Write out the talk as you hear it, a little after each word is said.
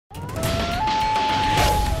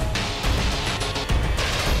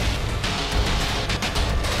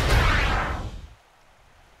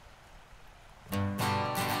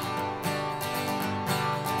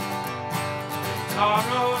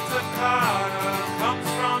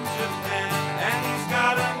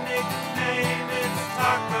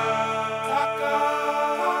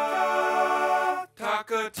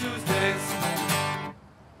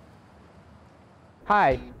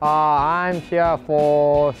Hi, I'm here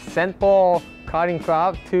for St. Paul Curling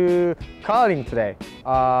Club to curling today.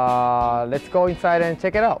 Let's go inside and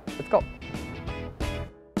check it out. Let's go.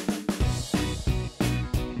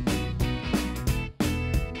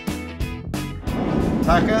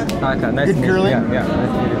 Taka, nice good to meet you. curling. Yeah, nice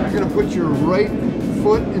to meet you. You're gonna put your right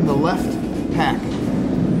foot in the left pack.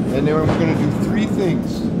 And then we're gonna do three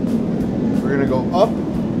things. We're gonna go up,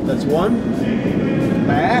 that's one,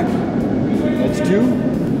 back, that's two,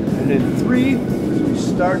 and then three, we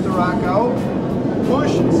start the rock out,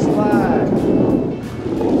 push and slide.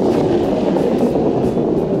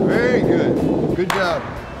 Very good, good job.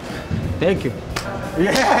 Thank you.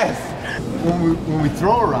 Yes! When we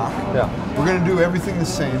throw a rock, Yeah. we're gonna do everything the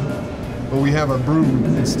same, but we have a broom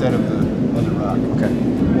instead of the other rock. Okay.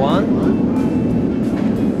 One.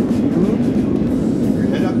 Your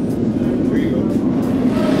head up. There you go.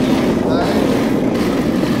 Nice.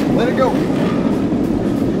 Let it go.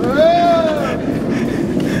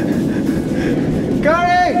 Got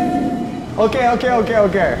it! Okay. Yeah.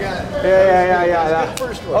 Good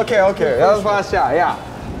first one. Okay. That was first shot, yeah.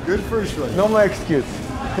 Good first one. No more excuse.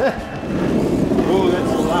 Oh,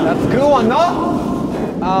 that's a lot. That's a good one, no?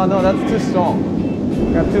 Oh no, that's too strong.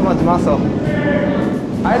 Got too much muscle.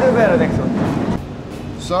 I do better next one.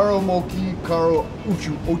 Saro moki karo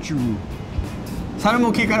ochuru.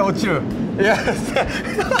 Salmoki kara ochiru. Yes.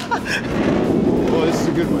 Oh, this is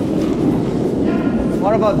a good one.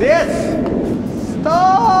 What about this?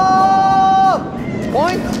 Stop!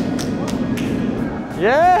 Point.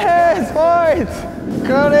 Yes, point.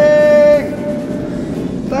 Correct.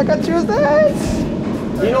 Taka Tuesdays.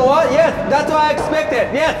 You know what? Yes, that's what I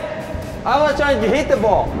expected. Yes, I was trying to hit the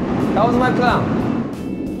ball. That was my plan.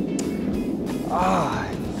 Ah,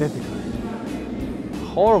 it's difficult.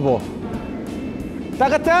 Horrible.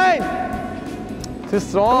 Taka time. Too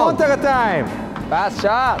strong. Come on, Taka time. Fast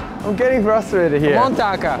shot. I'm getting frustrated here. Come on,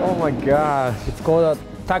 Taka. Oh my gosh. It's called a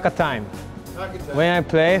Taka time. Taka time. When I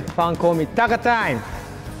play, fans call me Taka time.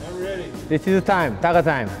 I'm ready. This is the time. Taka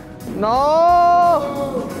time.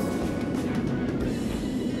 No!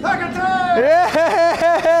 Taka time!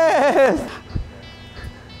 Yes!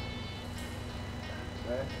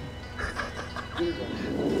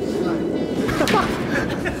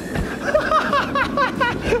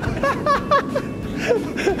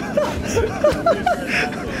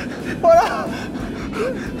 What up?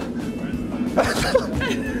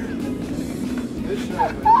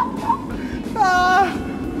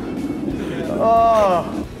 Oh.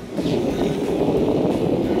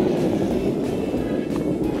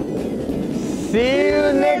 See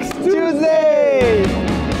you next Tuesday!